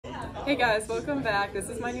Hey guys, welcome back. This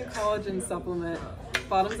is my new collagen supplement.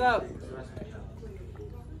 Bottoms up.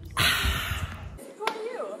 Who are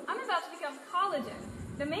you? I'm about to become collagen,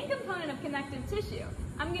 the main component of connective tissue.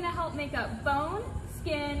 I'm going to help make up bone,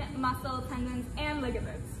 skin, muscle, tendons, and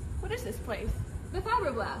ligaments. What is this place? The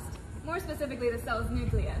fibroblast, more specifically the cell's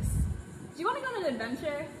nucleus. Do you want to go on an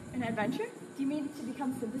adventure? An adventure? Do you mean to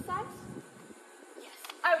become synthesized? Yes,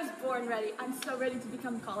 I was born ready. I'm so ready to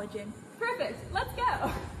become collagen. Perfect, let's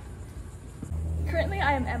go. Currently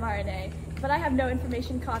I am mRNA, but I have no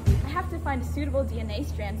information copy. I have to find a suitable DNA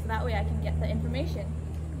strand so that way I can get the information.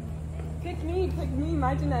 Pick me.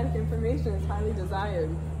 My genetic information is highly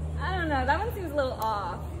desired. I don't know, that one seems a little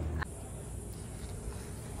off.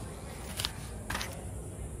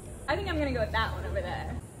 I think I'm gonna go with that one over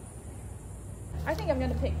there. I think I'm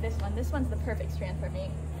gonna pick this one. This one's the perfect strand for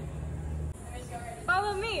me.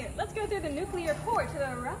 Follow me. Let's go through the nuclear core to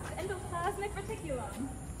the rough endoplasmic reticulum.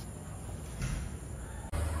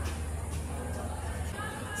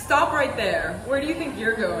 Stop right there. Where do you think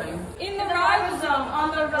you're going? In the ribosome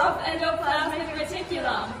on the rough endoplasmic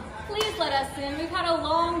reticulum. Please let us in. We've had a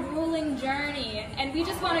long, grueling journey, and we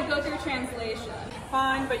just want to go through translation.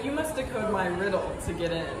 Fine, but you must decode my riddle to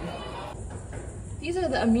get in. These are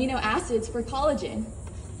the amino acids for collagen.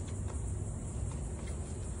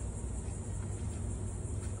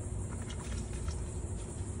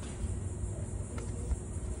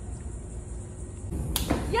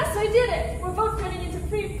 Yes, I did it! We're both turning into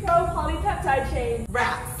pre-pro polypeptide chains.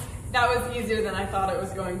 Rats! That was easier than I thought it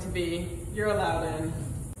was going to be. You're allowed in.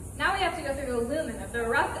 Now we have to go through the lumen of the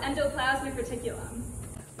rough endoplasmic reticulum.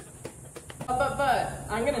 But,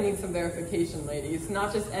 I'm gonna need some verification, ladies.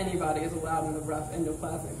 Not just anybody is allowed in the rough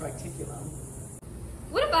endoplasmic reticulum.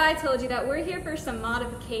 What if I told you that we're here for some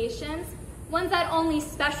modifications? Ones that only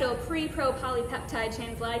special pre-pro polypeptide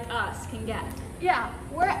chains like us can get. Yeah,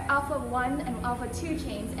 we're alpha 1 and alpha 2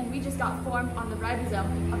 chains, and we just got formed on the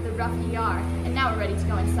ribosome of the rough ER, and now we're ready to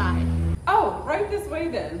go inside. Oh, right this way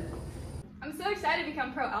then. I'm so excited to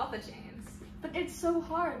become pro-alpha chains. But it's so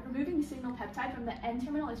hard. Removing the signal peptide from the N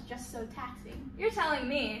terminal is just so taxing. You're telling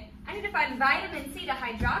me I need to find vitamin C to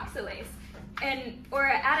hydroxylase, or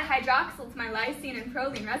add a hydroxyl to my lysine and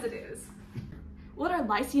proline residues. What are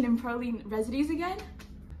lysine and proline residues again?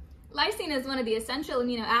 Lysine is one of the essential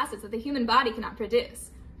amino acids that the human body cannot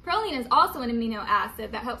produce. Proline is also an amino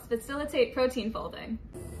acid that helps facilitate protein folding.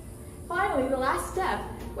 Finally, the last step,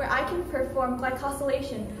 where I can perform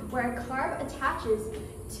glycosylation, where a carb attaches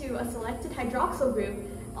to a selected hydroxyl group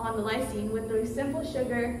on the lysine with the simple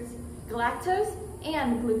sugars galactose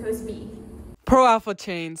and glucose B. Pro-alpha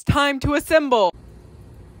chains, time to assemble!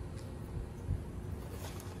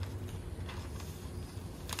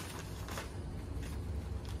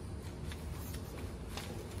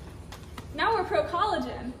 Now we're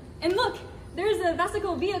pro-collagen. And look, there's a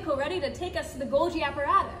vesicle vehicle ready to take us to the Golgi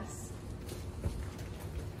apparatus.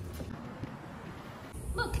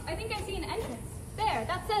 Look, I think I see an entrance. There,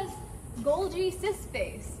 that says Golgi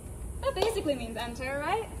Syspace. That basically means enter,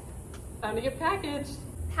 right? Time to get packaged.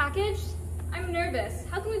 Packaged? I'm nervous.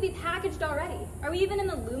 How can we be packaged already? Are we even in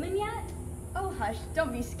the lumen yet? Oh hush,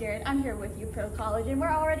 don't be scared. I'm here with you, Pro Collagen.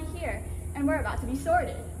 We're already here, and we're about to be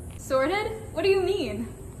sorted. Sorted? What do you mean?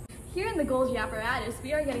 Here in the Golgi apparatus,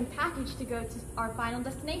 we are getting packaged to go to our final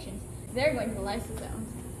destinations. They're going to the lysosomes,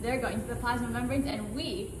 they're going to the plasma membranes, and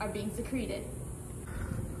we are being secreted.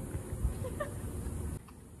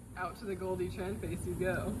 Out to the Goldie Transpace you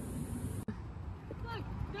go. Look,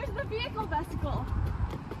 there's the vehicle vesicle.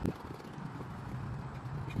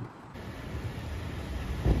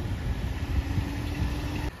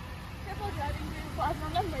 Careful driving through the plasma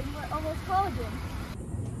membrane, we're almost collagen.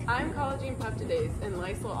 I'm collagen peptidase and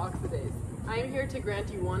lysyl oxidase. I am here to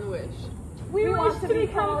grant you one wish. We wish to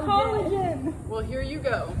become collagen! Well, here you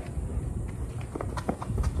go.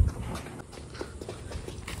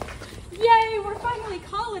 Yay, we're finally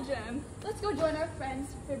collagen! Let's go join our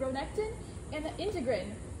friends fibronectin and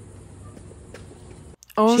integrin.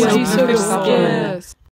 Only so